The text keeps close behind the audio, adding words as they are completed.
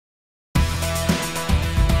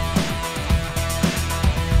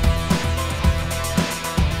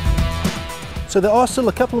So there are still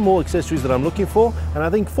a couple more accessories that I'm looking for, and I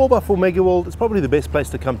think 4x4 Mega World is probably the best place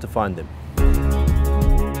to come to find them.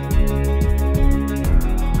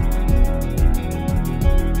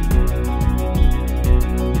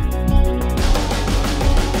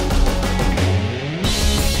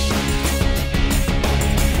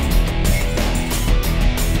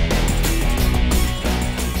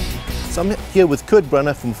 So I'm here with Kurt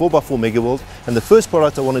Brunner from 4x4 Mega World, and the first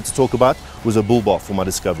product I wanted to talk about was a bull bar for my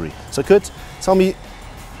Discovery. So Kurt, tell me,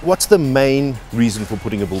 what's the main reason for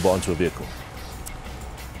putting a bull bar onto a vehicle?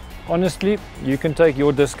 Honestly, you can take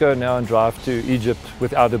your Disco now and drive to Egypt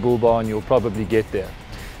without a bull bar and you'll probably get there.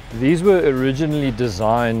 These were originally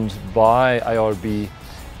designed by ARB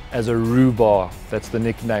as a roo bar, that's the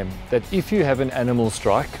nickname, that if you have an animal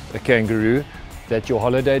strike, a kangaroo, that your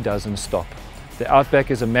holiday doesn't stop. The Outback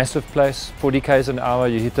is a massive place, 40 k's an hour,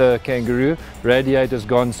 you hit a kangaroo, radiator's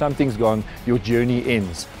gone, something's gone, your journey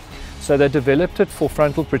ends. So they developed it for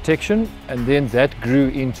frontal protection, and then that grew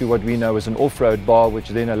into what we know as an off-road bar, which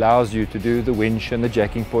then allows you to do the winch and the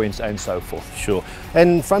jacking points and so forth. Sure.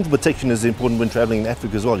 And frontal protection is important when traveling in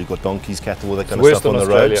Africa as well. You've got donkeys, cattle, all that kind of stuff on the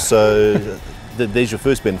road. So there's your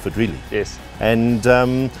first benefit, really. Yes. And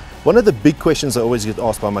one of the big questions I always get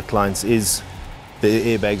asked by my clients is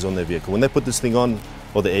the airbags on their vehicle. When they put this thing on,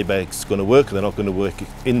 are the airbags going to work? They're not going to work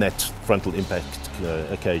in that frontal impact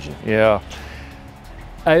occasion. Yeah.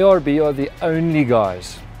 ARB are the only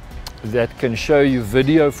guys that can show you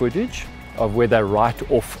video footage of where they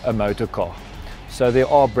write off a motor car. So there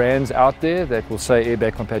are brands out there that will say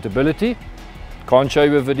airbag compatibility. Can't show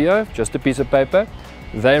you a video, just a piece of paper.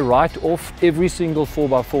 They write off every single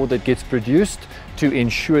 4x4 that gets produced to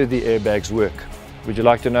ensure the airbags work. Would you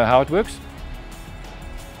like to know how it works?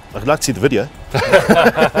 I'd like to see the video.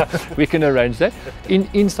 We can arrange that.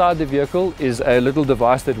 Inside the vehicle is a little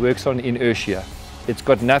device that works on inertia. It's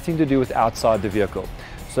got nothing to do with outside the vehicle.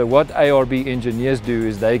 So what ARB engineers do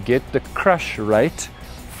is they get the crush rate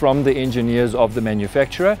from the engineers of the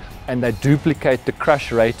manufacturer and they duplicate the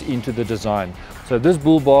crush rate into the design. So this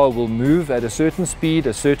bull bar will move at a certain speed,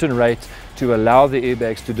 a certain rate to allow the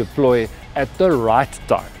airbags to deploy at the right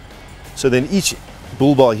time. So then each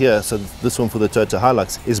bull bar here, so this one for the Toyota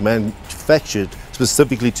Hilux, is manufactured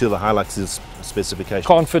specifically to the Hilux's specification.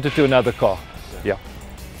 Can't fit it to another car. Yeah.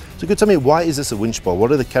 So could you tell me, why is this a winch bar?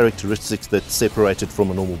 What are the characteristics that separate it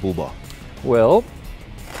from a normal bull bar? Well,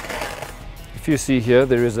 if you see here,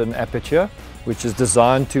 there is an aperture which is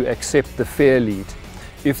designed to accept the fair lead.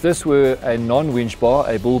 If this were a non-winch bar,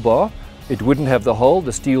 a bull bar, it wouldn't have the hole,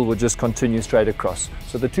 the steel would just continue straight across.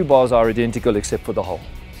 So the two bars are identical except for the hole.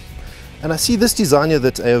 And I see this design here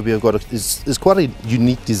that ARB have got is quite a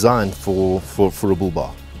unique design for a bull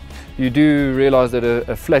bar. You do realize that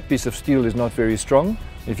a flat piece of steel is not very strong.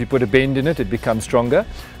 If you put a bend in it, it becomes stronger.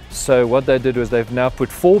 So what they did was they've now put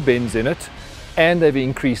 4 bends in it and they've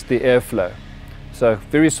increased the airflow. So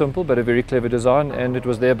very simple but a very clever design, and it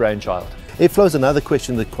was their brainchild. Airflow is another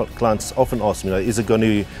question that clients often ask me. Is it going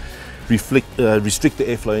to restrict the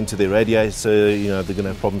airflow into their radiator? So they're going to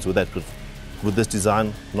have problems with that. But with this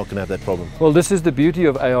design, not going to have that problem. Well, this is the beauty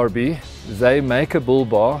of ARB. They make a bull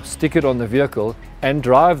bar, stick it on the vehicle and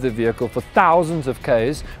drive the vehicle for thousands of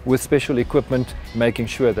Ks with special equipment, making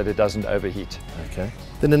sure that it doesn't overheat. Okay.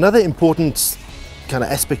 Then another important kind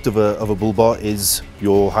of aspect of a bull bar is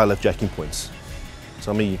your high low jacking points.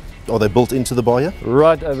 So are they built into the bar here?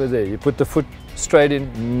 Right over there. You put the foot straight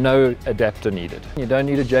in, no adapter needed. You don't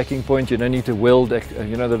need a jacking point, you don't need to weld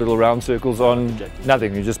the little round circles on,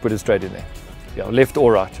 nothing, you just put it straight in there. Yeah, left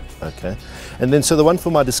or right. Okay. And then so the one for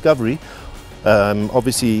my Discovery,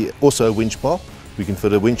 obviously also a winch bar. We can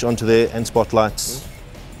fit a winch onto there and spotlights.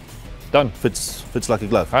 Done. Fits like a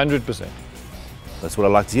glove. 100%. That's what I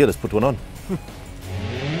like to hear. Let's put one on.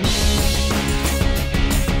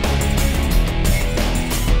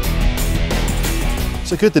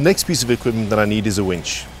 So Kurt, the next piece of equipment that I need is a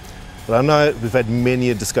winch. But I know we've had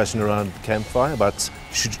many a discussion around campfire about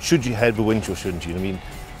should you have a winch or shouldn't you?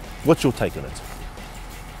 What's your take on it?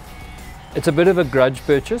 It's a bit of a grudge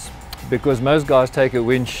purchase because most guys take a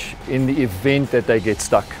winch in the event that they get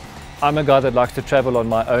stuck. I'm a guy that likes to travel on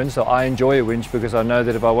my own, so I enjoy a winch because I know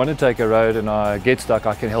that if I want to take a road and I get stuck,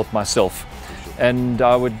 I can help myself. And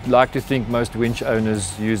I would like to think most winch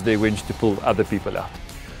owners use their winch to pull other people out.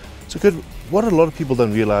 So Kurt, what a lot of people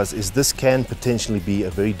don't realize is this can potentially be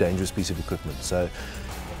a very dangerous piece of equipment. So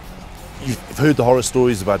you've heard the horror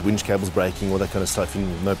stories about winch cables breaking, all that kind of stuff,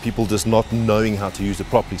 and people just not knowing how to use it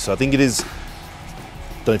properly. So I think it is,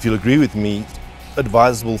 don't know if you'll agree with me,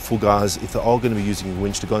 advisable for guys, if they are going to be using a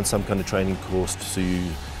winch, to go on some kind of training course to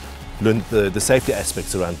learn the safety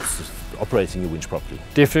aspects around operating a winch properly.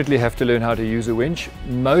 Definitely have to learn how to use a winch.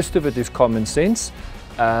 Most of it is common sense.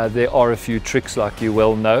 There are a few tricks, like you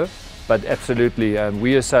well know, but absolutely,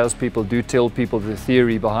 we as salespeople do tell people the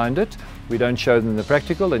theory behind it. We don't show them the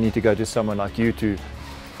practical. They need to go to someone like you to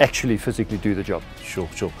actually physically do the job. Sure,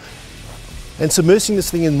 sure. And submersing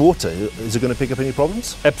this thing in water, is it going to pick up any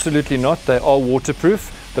problems? Absolutely not. They are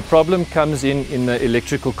waterproof. The problem comes in the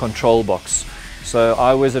electrical control box. So I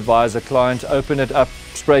always advise a client, open it up,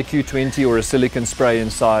 spray Q20 or a silicone spray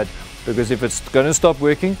inside, because if it's going to stop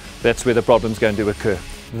working, that's where the problem's going to occur.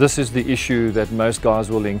 This is the issue that most guys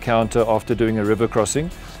will encounter after doing a river crossing,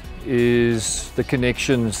 is the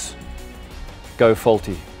connections go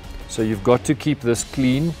faulty. So you've got to keep this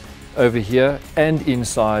clean over here and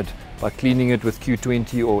inside by cleaning it with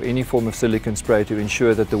Q20 or any form of silicone spray to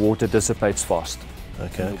ensure that the water dissipates fast.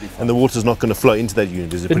 Okay. And the water's not going to flow into that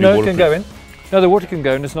unit, is it? No, it can go in. No, the water can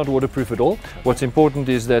go in, it's not waterproof at all. What's important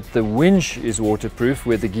is that the winch is waterproof,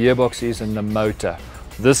 where the gearbox is and the motor.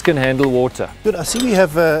 This can handle water. Good, I see we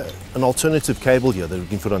have an alternative cable here that we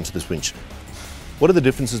can put onto this winch. What are the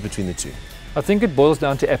differences between the two? I think it boils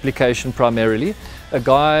down to application primarily. A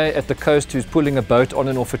guy at the coast who's pulling a boat on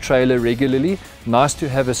and off a trailer regularly, nice to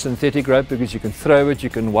have a synthetic rope because you can throw it, you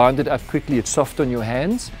can wind it up quickly, it's soft on your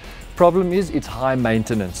hands. Problem is, it's high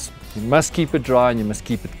maintenance. You must keep it dry and you must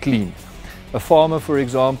keep it clean. A farmer, for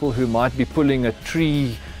example, who might be pulling a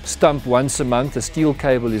tree stump once a month, a steel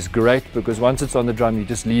cable is great because once it's on the drum, you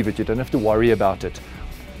just leave it. You don't have to worry about it.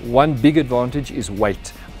 One big advantage is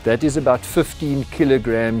weight. That is about 15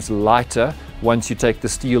 kilograms lighter once you take the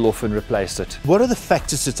steel off and replace it. What are the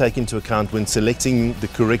factors to take into account when selecting the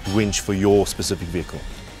correct winch for your specific vehicle?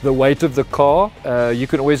 The weight of the car, you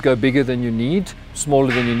can always go bigger than you need.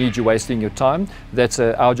 Smaller than you need, you're wasting your time. That's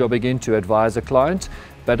our job again, to advise a client.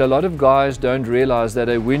 But a lot of guys don't realize that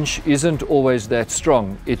a winch isn't always that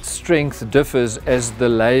strong. Its strength differs as the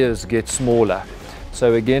layers get smaller.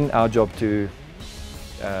 So again, our job to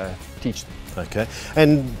teach them. Okay,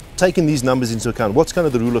 and taking these numbers into account, what's kind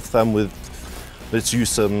of the rule of thumb with, let's use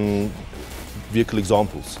some vehicle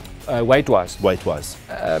examples? Weight-wise? Weight-wise.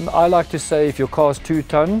 I like to say if your car's 2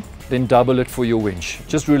 ton, then double it for your winch.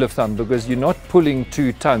 Just rule of thumb, because you're not pulling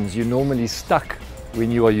 2 tons, you're normally stuck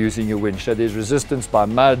when you are using your winch. So there's resistance by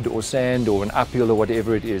mud or sand or an uphill or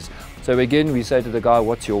whatever it is. So again, we say to the guy,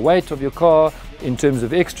 what's your weight of your car? In terms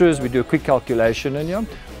of extras, we do a quick calculation and yeah,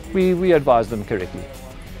 we advise them correctly.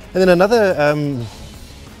 And then another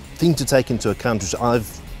thing to take into account, which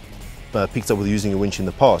I've picked up with using a winch in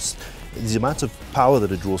the past, is the amount of power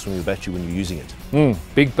that it draws from your battery when you're using it.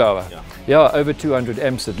 Big power. Yeah, over 200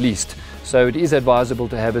 amps at least. So it is advisable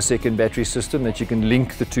to have a second battery system that you can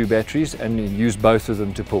link the 2 batteries and use both of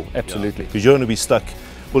them to pull. Absolutely. Because you're going to be stuck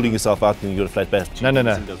pulling yourself out and you've got a flat battery. No.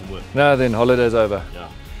 It doesn't work. No, then holiday's over. Yeah.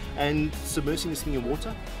 And submersing this thing in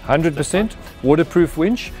water? 100% waterproof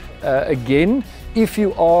winch. Again, if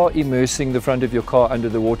you are immersing the front of your car under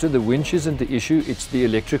the water, the winch isn't the issue, it's the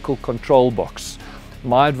electrical control box.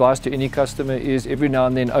 My advice to any customer is every now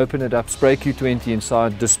and then open it up, spray Q20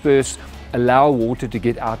 inside, disperse, allow water to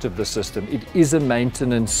get out of the system. It is a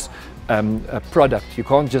maintenance product. You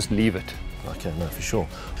can't just leave it. Okay, no, for sure.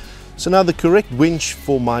 So now the correct winch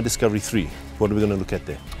for my Discovery 3, what are we going to look at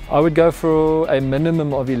there? I would go for a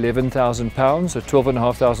minimum of 11,000 pounds, so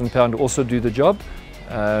 12,500 pounds also do the job.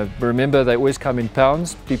 Remember, they always come in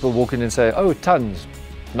pounds. People walk in and say, oh, tons,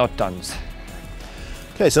 not tons.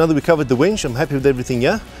 Okay, so now that we covered the winch, I'm happy with everything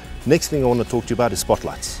here. Next thing I want to talk to you about is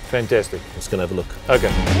spotlights. Fantastic. Let's go and have a look.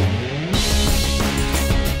 Okay.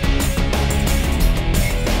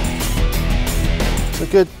 So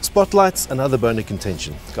good, spotlights, another bone of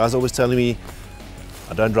contention. Guys always telling me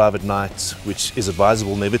I don't drive at night, which is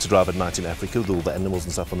advisable never to drive at night in Africa with all the animals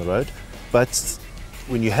and stuff on the road. But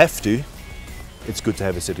when you have to, it's good to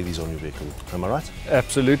have a set of these on your vehicle. Am I right?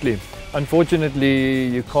 Absolutely. Unfortunately,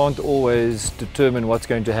 you can't always determine what's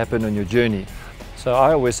going to happen on your journey. So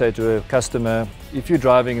I always say to a customer, if you're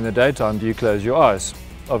driving in the daytime, do you close your eyes?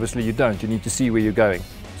 Obviously you don't. You need to see where you're going.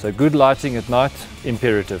 So good lighting at night,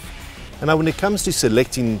 imperative. And now when it comes to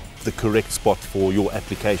selecting the correct spot for your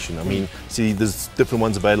application, I mean, see, there's different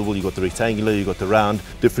ones available. You've got the rectangular, you've got the round,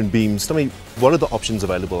 different beams. Tell me, what are the options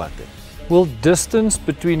available out there? Well, distance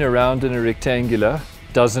between a round and a rectangular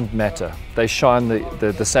doesn't matter. They shine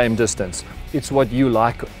the same distance. It's what you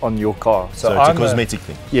like on your car. So it's a cosmetic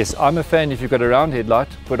thing? Yes, I'm a fan. If you've got a round headlight,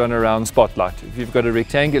 put on a round spotlight. If you've got a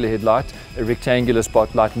rectangular headlight, a rectangular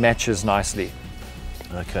spotlight matches nicely.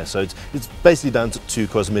 Okay, so it's basically down to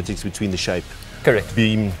cosmetics between the shape. Correct.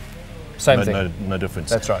 Beam. Same thing. No difference.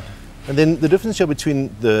 That's right. And then the difference here between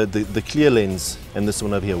the clear lens and this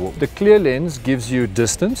one over here. The clear lens gives you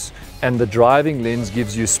distance and the driving lens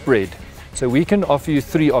gives you spread. So we can offer you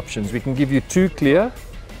 3 options. We can give you 2 clear,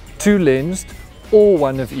 2 lensed, or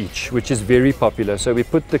 1 of each, which is very popular. So we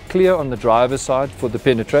put the clear on the driver's side for the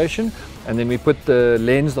penetration, and then we put the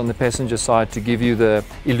lens on the passenger side to give you the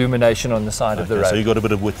illumination on the side of the road. So you got a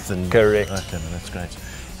bit of width and... Correct. Okay, no, that's great.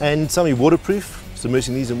 And tell me, waterproof,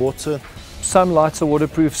 submerging these in water? Some lights are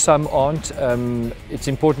waterproof, some aren't. It's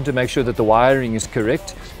important to make sure that the wiring is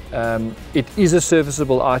correct. It is a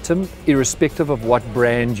serviceable item, irrespective of what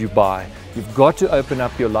brand you buy. You've got to open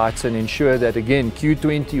up your lights and ensure that, again,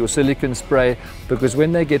 Q20 or silicone spray, because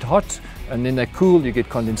when they get hot and then they cool, you get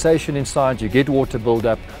condensation inside, you get water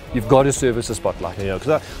buildup, you've got to service a spotlight. Yeah,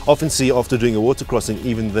 because I often see after doing a water crossing,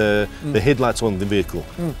 even the headlights on the vehicle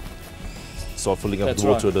start filling up with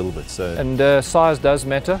water a little bit. So. And size does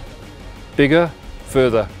matter. Bigger,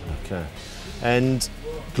 further. Okay. And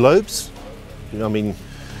globes? I mean,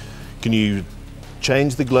 can you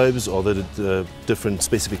change the globes? Are there different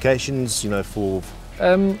specifications, for...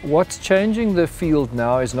 What's changing the field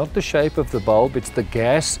now is not the shape of the bulb, it's the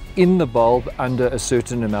gas in the bulb under a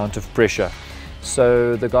certain amount of pressure.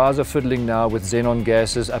 So the guys are fiddling now with xenon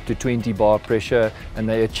gases up to 20 bar pressure, and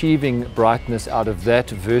they're achieving brightness out of that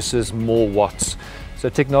versus more watts. So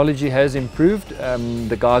technology has improved.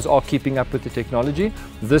 The guys are keeping up with the technology.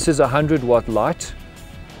 This is a 100-watt light.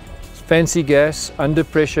 Fancy gas, under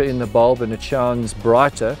pressure in the bulb, and it shines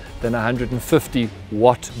brighter than a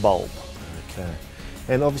 150-watt bulb. Okay.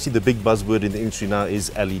 And obviously the big buzzword in the industry now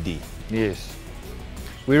is LED. Yes.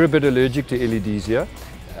 We're a bit allergic to LEDs here.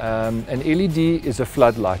 An LED is a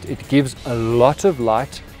floodlight. It gives a lot of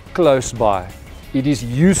light close by. It is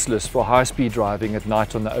useless for high-speed driving at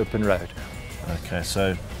night on the open road. Okay,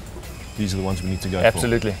 so these are the ones we need to go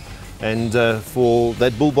Absolutely. for. And for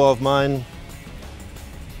that bull bar of mine,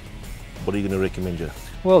 what are you going to recommend you?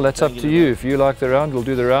 Well, that's up to you. If you like the round, we'll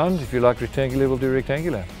do the round. If you like rectangular, we'll do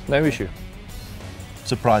rectangular. No issue.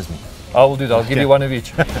 Surprise me. I will do that. I'll give you 1 of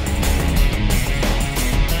each.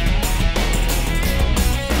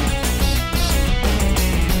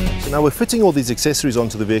 So now we're fitting all these accessories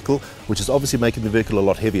onto the vehicle, which is obviously making the vehicle a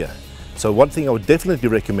lot heavier. So one thing I would definitely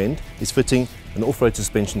recommend is fitting an off-road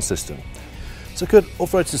suspension system. So Kurt,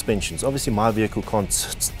 off-road suspensions, obviously my vehicle can't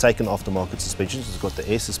take an aftermarket suspension, it's got the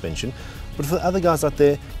air suspension, but for the other guys out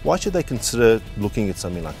there, why should they consider looking at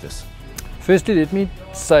something like this? Firstly, let me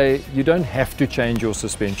say you don't have to change your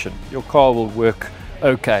suspension. Your car will work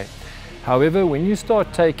okay. However, when you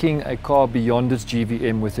start taking a car beyond its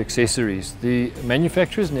GVM with accessories, the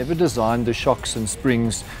manufacturers never designed the shocks and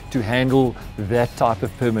springs to handle that type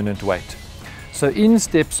of permanent weight. So in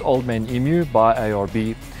steps Old Man Emu by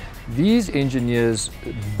ARB. These engineers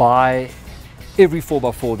buy every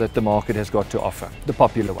 4x4 that the market has got to offer, the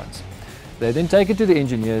popular ones. They then take it to the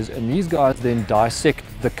engineers, and these guys then dissect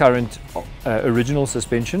the current original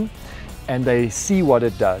suspension, and they see what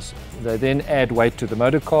it does. They then add weight to the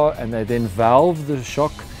motor car, and they then valve the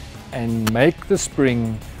shock and make the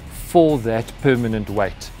spring for that permanent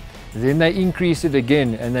weight. Then they increase it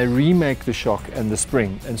again and they remake the shock and the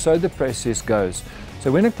spring, and so the process goes.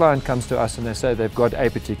 So when a client comes to us and they say they've got a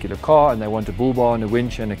particular car and they want a bull bar and a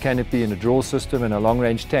winch and a canopy and a draw system and a long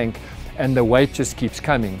range tank, and the weight just keeps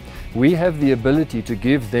coming, we have the ability to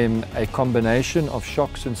give them a combination of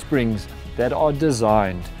shocks and springs that are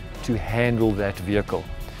designed to handle that vehicle.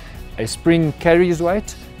 A spring carries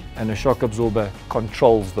weight and a shock absorber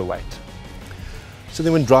controls the weight. So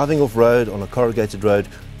then when driving off-road on a corrugated road,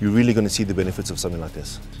 you're really going to see the benefits of something like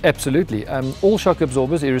this? Absolutely. All shock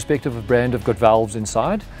absorbers, irrespective of brand, have got valves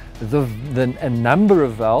inside. A number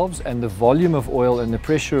of valves and the volume of oil and the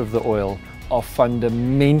pressure of the oil are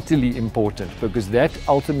fundamentally important, because that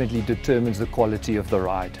ultimately determines the quality of the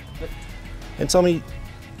ride. And tell me,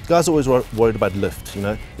 guys are always worried about lift,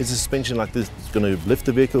 Is a suspension like this going to lift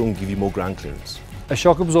the vehicle and give you more ground clearance? A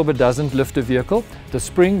shock absorber doesn't lift a vehicle. The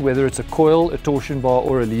spring, whether it's a coil, a torsion bar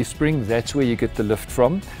or a leaf spring, that's where you get the lift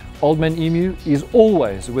from. Old Man Emu is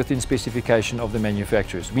always within specification of the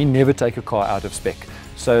manufacturers. We never take a car out of spec.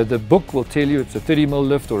 So the book will tell you it's a 30mm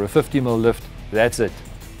lift or a 50mm lift, that's it.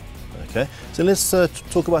 Okay, so let's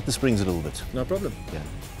talk about the springs a little bit. No problem. Yeah.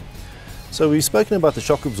 So we've spoken about the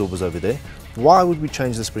shock absorbers over there. Why would we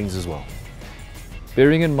change the springs as well?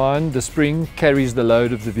 Bearing in mind the spring carries the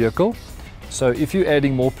load of the vehicle. So if you're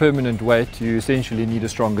adding more permanent weight, you essentially need a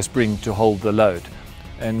stronger spring to hold the load.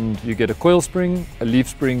 And you get a coil spring, a leaf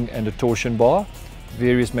spring and a torsion bar.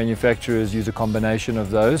 Various manufacturers use a combination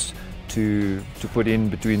of those to put in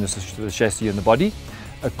between the chassis and the body.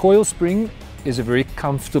 A coil spring is a very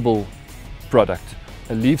comfortable product.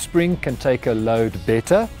 A leaf spring can take a load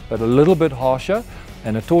better, but a little bit harsher.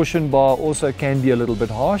 And a torsion bar also can be a little bit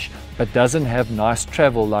harsh, but doesn't have nice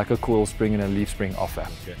travel like a coil spring and a leaf spring offer.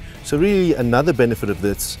 Okay. So really another benefit of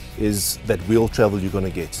this is that wheel travel you're going to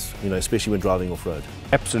get, especially when driving off-road.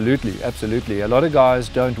 Absolutely, absolutely. A lot of guys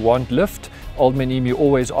don't want lift. Oldman Emu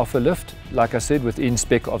always offer lift, like I said, within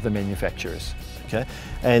spec of the manufacturers. Okay,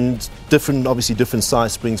 and obviously different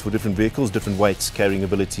size springs for different vehicles, different weights, carrying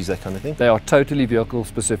abilities, that kind of thing? They are totally vehicle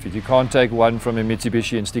specific. You can't take one from a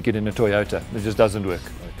Mitsubishi and stick it in a Toyota. It just doesn't work.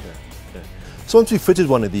 Okay. So once we've fitted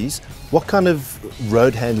one of these, what kind of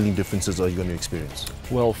road handling differences are you going to experience?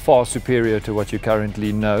 Well, far superior to what you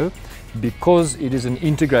currently know. Because it is an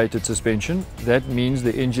integrated suspension, that means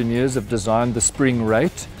the engineers have designed the spring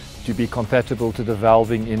rate to be compatible to the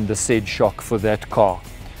valving in the said shock for that car.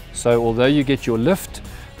 So although you get your lift,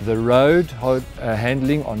 the road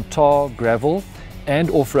handling on tar, gravel and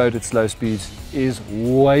off-road at slow speeds is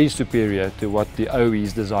way superior to what the OE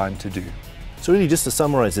is designed to do. So really just to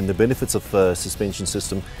summarize, the benefits of a suspension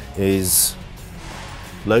system is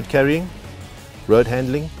load carrying, road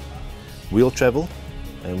handling, wheel travel,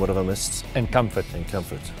 and what have I missed? And comfort. And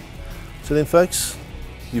comfort. So then folks,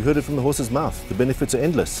 you've heard it from the horse's mouth. The benefits are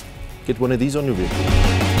endless. Get one of these on your vehicle.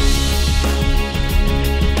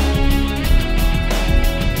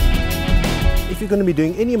 If you're going to be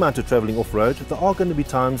doing any amount of travelling off-road, there are going to be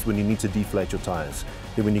times when you need to deflate your tyres.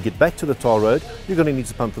 Then when you get back to the tar road, you're going to need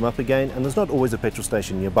to pump them up again, and there's not always a petrol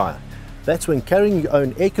station nearby. That's when carrying your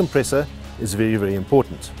own air compressor is very, very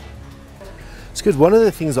important. It's good. One of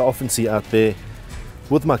the things I often see out there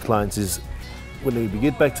with my clients is when we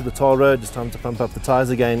get back to the tar road, it's time to pump up the tyres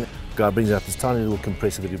again. The guy brings out this tiny little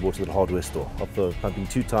compressor that he bought at the hardware store. After pumping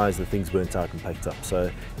 2 tyres, the thing's burnt out and packed up. So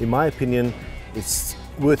in my opinion, it's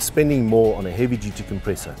worth spending more on a heavy-duty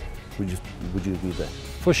compressor. Would you agree with that?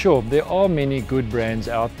 For sure. There are many good brands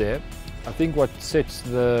out there. I think what sets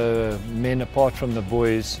the men apart from the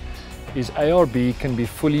boys is ARB can be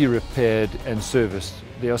fully repaired and serviced.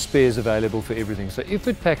 There are spares available for everything. So if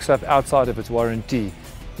it packs up outside of its warranty,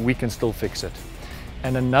 we can still fix it.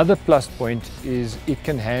 And another plus point is it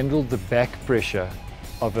can handle the back pressure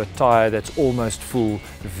of a tyre that's almost full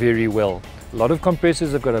very well. A lot of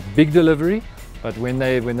compressors have got a big delivery, but when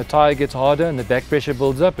the tyre gets harder and the back pressure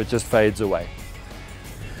builds up, it just fades away.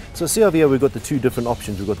 So see over here, we've got the 2 different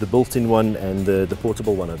options. We've got the built-in one and the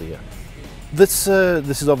portable one over here. This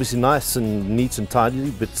is obviously nice and neat and tidy,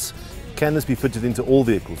 but can this be fitted into all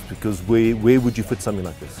vehicles? Because where would you fit something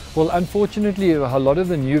like this? Well, unfortunately, a lot of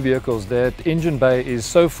the new vehicles, that engine bay is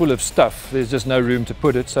so full of stuff, there's just no room to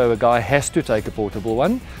put it, so a guy has to take a portable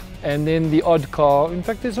one. And then the odd car, in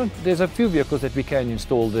fact, there's a few vehicles that we can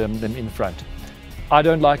install them in front. I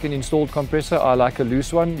don't like an installed compressor, I like a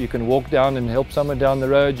loose one. You can walk down and help someone down the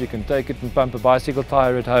road, you can take it and pump a bicycle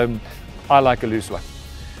tyre at home. I like a loose one.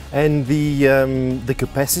 And the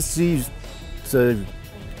capacity, so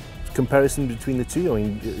comparison between the two? I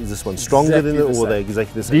mean, is this one stronger exactly than it, or are they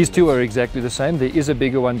exactly the same? These two are exactly the same. There is a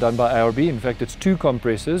bigger one done by ARB. In fact, it's 2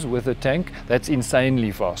 compressors with a tank. That's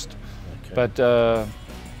insanely fast, okay. But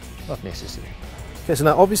not necessary. Okay, so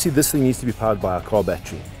now obviously this thing needs to be powered by a car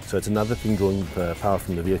battery. So it's another thing drawing power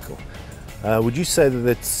from the vehicle. Would you say that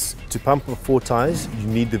it's, to pump up 4 tyres, you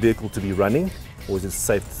need the vehicle to be running, or is it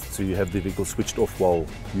safe to have the vehicle switched off while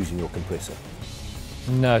using your compressor?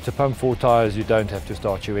 No, to pump 4 tyres you don't have to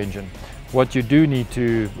start your engine. What you do need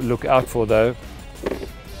to look out for though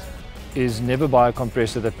is never buy a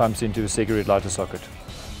compressor that pumps into a cigarette lighter socket,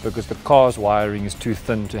 because the car's wiring is too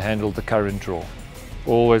thin to handle the current draw.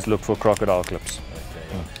 Always look for crocodile clips. Okay,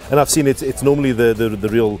 yeah. And I've seen it's normally the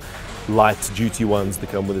real light duty ones that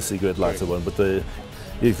come with a cigarette lighter one, but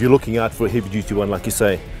if you're looking out for a heavy duty one, like you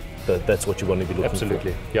say, that's what you want to be looking for.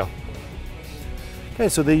 Absolutely, yeah. Okay,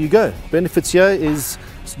 so there you go. Benefits here is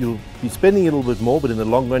you'll be spending a little bit more, but in the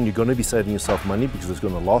long run you're going to be saving yourself money because it's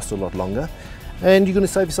going to last a lot longer, and you're going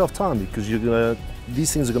to save yourself time because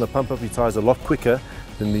these things are going to pump up your tyres a lot quicker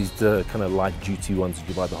than these kind of light duty ones that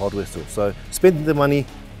you buy at the hardware store. So spend the money,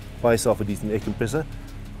 buy yourself a decent air compressor,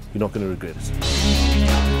 you're not going to regret it.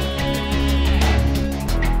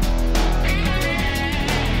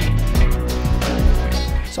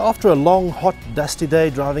 So after a long, hot, dusty day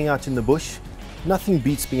driving out in the bush, nothing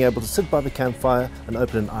beats being able to sit by the campfire and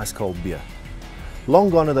open an ice cold beer. Long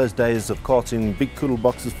gone are those days of carting big cooler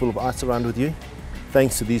boxes full of ice around with you,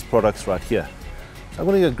 thanks to these products right here. So I'm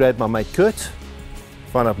going to go grab my mate Kurt,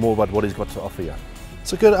 find out more about what he's got to offer you.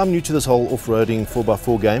 So Kurt, I'm new to this whole off-roading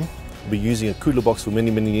 4x4 game. I've been using a cooler box for many,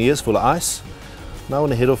 many years full of ice. Now I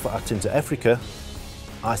want to head off out into Africa.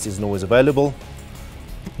 Ice isn't always available.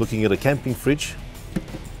 Looking at a camping fridge.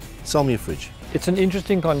 Sell me a fridge. It's an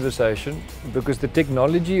interesting conversation because the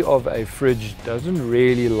technology of a fridge doesn't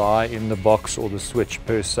really lie in the box or the switch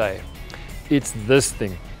per se. It's this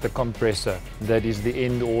thing, the compressor, that is the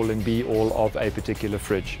end all and be all of a particular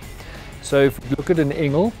fridge. So if you look at an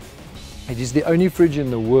Engel, it is the only fridge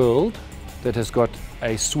in the world that has got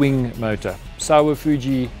a swing motor. Sawa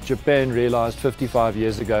Fuji, Japan, realized 55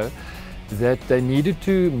 years ago that they needed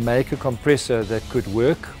to make a compressor that could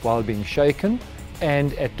work while being shaken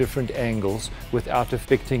and at different angles without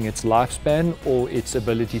affecting its lifespan or its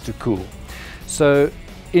ability to cool. So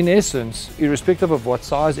in essence, irrespective of what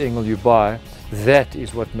size Engel you buy, that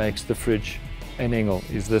is what makes the fridge an Engel,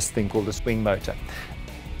 is this thing called a swing motor.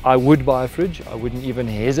 I would buy a fridge. I wouldn't even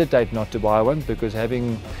hesitate not to buy one, because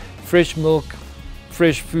having fresh milk,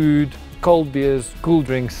 fresh food, cold beers, cool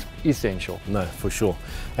drinks, essential. No, for sure.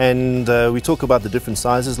 And we talk about the different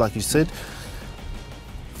sizes, like you said.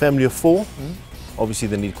 Family of 4, obviously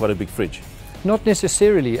they need quite a big fridge. Not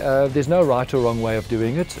necessarily. There's no right or wrong way of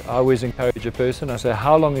doing it. I always encourage a person. I say,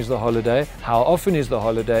 how long is the holiday? How often is the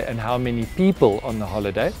holiday? And how many people on the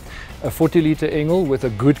holiday? A 40-litre Engel with a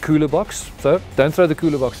good cooler box, so don't throw the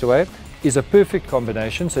cooler box away, is a perfect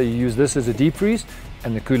combination. So you use this as a deep freeze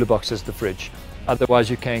and the cooler box as the fridge. Otherwise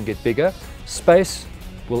you can get bigger. Space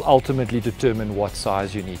will ultimately determine what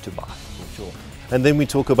size you need to buy. Sure. And then we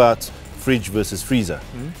talk about fridge versus freezer.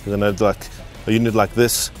 Because I know like a unit like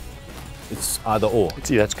this, it's either or.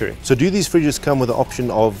 See, that's correct. So do these fridges come with the option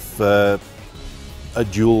of a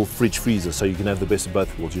dual fridge freezer, so you can have the best of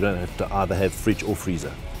both worlds? You don't have to either have fridge or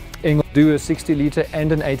freezer. Engel do a 60-litre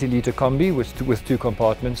and an 80-litre combi with 2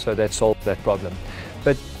 compartments, so that solves that problem.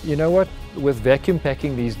 But you know what? With vacuum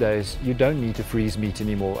packing these days, you don't need to freeze meat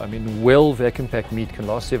anymore. I mean, well vacuum packed meat can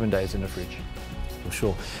last 7 days in a fridge. For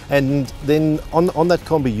sure. And then on that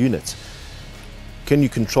combi unit, can you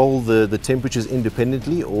control the temperatures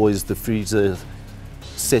independently, or is the freezer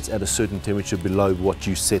set at a certain temperature below what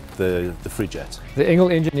you set the fridge at? The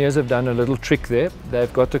Engel engineers have done a little trick there.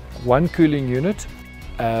 They've got one cooling unit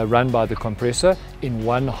run by the compressor in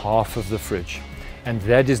one half of the fridge, and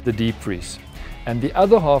that is the deep freeze. And the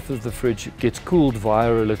other half of the fridge gets cooled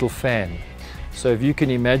via a little fan. So if you can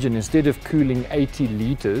imagine, instead of cooling 80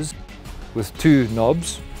 litres with 2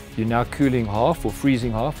 knobs, you're now cooling half or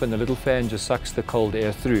freezing half, and the little fan just sucks the cold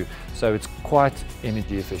air through. So it's quite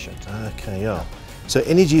energy efficient. Okay, yeah. So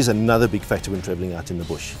energy is another big factor when traveling out in the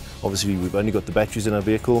bush. Obviously we've only got the batteries in our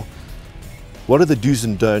vehicle. What are the do's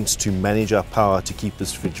and don'ts to manage our power to keep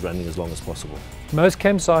this fridge running as long as possible? Most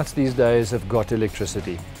campsites these days have got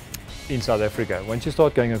electricity in South Africa. Once you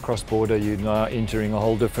start going across border, you're now entering a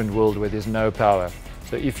whole different world where there's no power.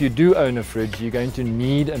 So if you do own a fridge, you're going to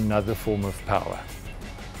need another form of power.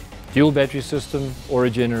 Dual battery system or a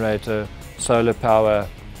generator, solar power,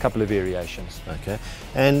 a couple of variations. Okay,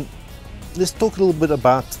 and let's talk a little bit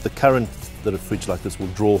about the current that a fridge like this will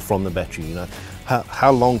draw from the battery. You know,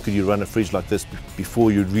 how long could you run a fridge like this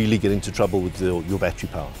before you really get into trouble with your battery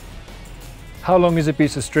power? How long is a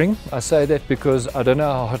piece of string? I say that because I don't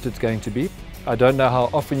know how hot it's going to be. I don't know how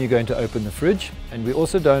often you're going to open the fridge, and we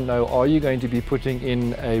also don't know, are you going to be putting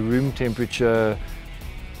in a room temperature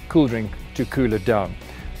cool drink to cool it down.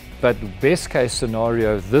 But best case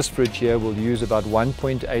scenario, this fridge here will use about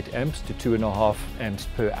 1.8 amps to 2.5 amps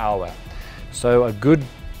per hour. So a good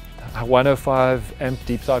 105 amp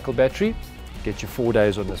deep cycle battery gets you 4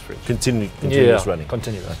 days on this fridge. Continuous running.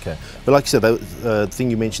 Continuous. Okay. But like you said, the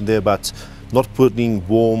thing you mentioned there about not putting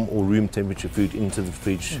warm or room temperature food into the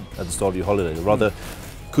fridge at the start of your holiday, rather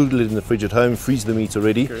cool it in the fridge at home, freeze the meat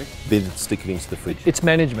already, then stick it into the fridge. It's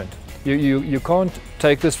management. You can't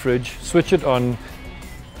take this fridge, switch it on,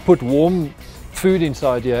 put warm food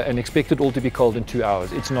inside here and expect it all to be cold in 2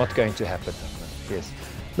 hours. It's not going to happen. Yes.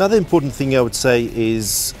 Another important thing I would say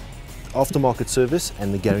is aftermarket service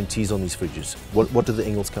and the guarantees on these fridges. What do the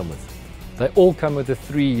Engels come with? They all come with a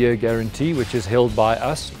 3-year guarantee, which is held by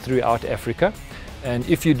us throughout Africa. And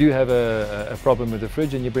if you do have a problem with the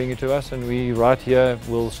fridge and you bring it to us, and we right here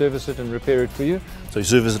will service it and repair it for you. So you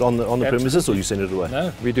service it on the premises, or you send it away?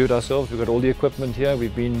 No, we do it ourselves. We've got all the equipment here.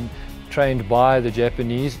 We've been trained by the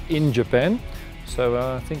Japanese in Japan. So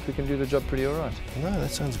I think we can do the job pretty all right. No,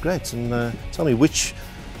 that sounds great. And tell me, which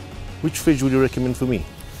fridge would you recommend for me?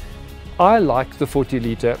 I like the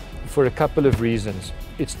 40-litre for a couple of reasons.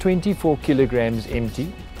 It's 24 kilograms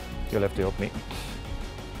empty. You'll have to help me.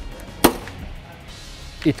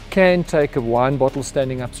 It can take a wine bottle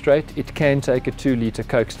standing up straight. It can take a 2-litre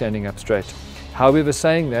Coke standing up straight. However,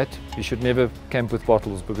 saying that, you should never camp with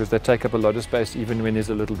bottles because they take up a lot of space even when there's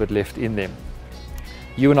a little bit left in them.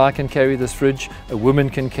 You and I can carry this fridge. A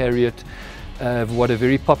woman can carry it. What a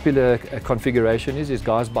very popular configuration is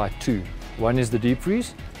guys buy 2. One is the deep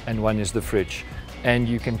freeze and one is the fridge. And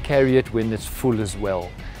you can carry it when it's full as well.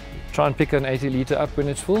 Try and pick an 80 litre up when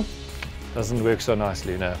it's full. Doesn't work so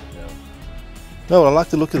nicely, no. No, I like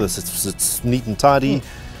the look of this. It's neat and tidy.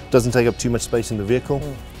 Doesn't take up too much space in the vehicle.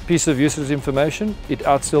 Piece of useless information, it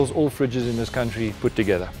outsells all fridges in this country put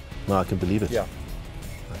together. No, I can believe it. Yeah.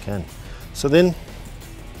 I can. So then,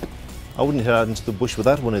 I wouldn't head out into the bush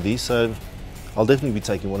without one of these, so I'll definitely be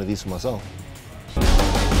taking one of these for myself.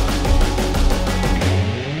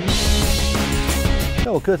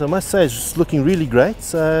 Well, Kurt, I must say it's looking really great.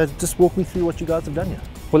 So just walk me through what you guys have done here.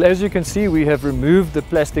 Well, as you can see, we have removed the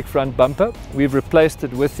plastic front bumper. We've replaced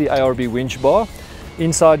it with the ARB winch bar.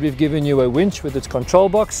 Inside, we've given you a winch with its control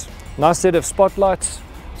box. Nice set of spotlights.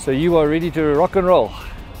 So you are ready to rock and roll.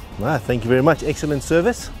 Thank you very much. Excellent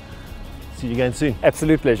service. See you again soon.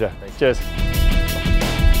 Absolute pleasure. Cheers.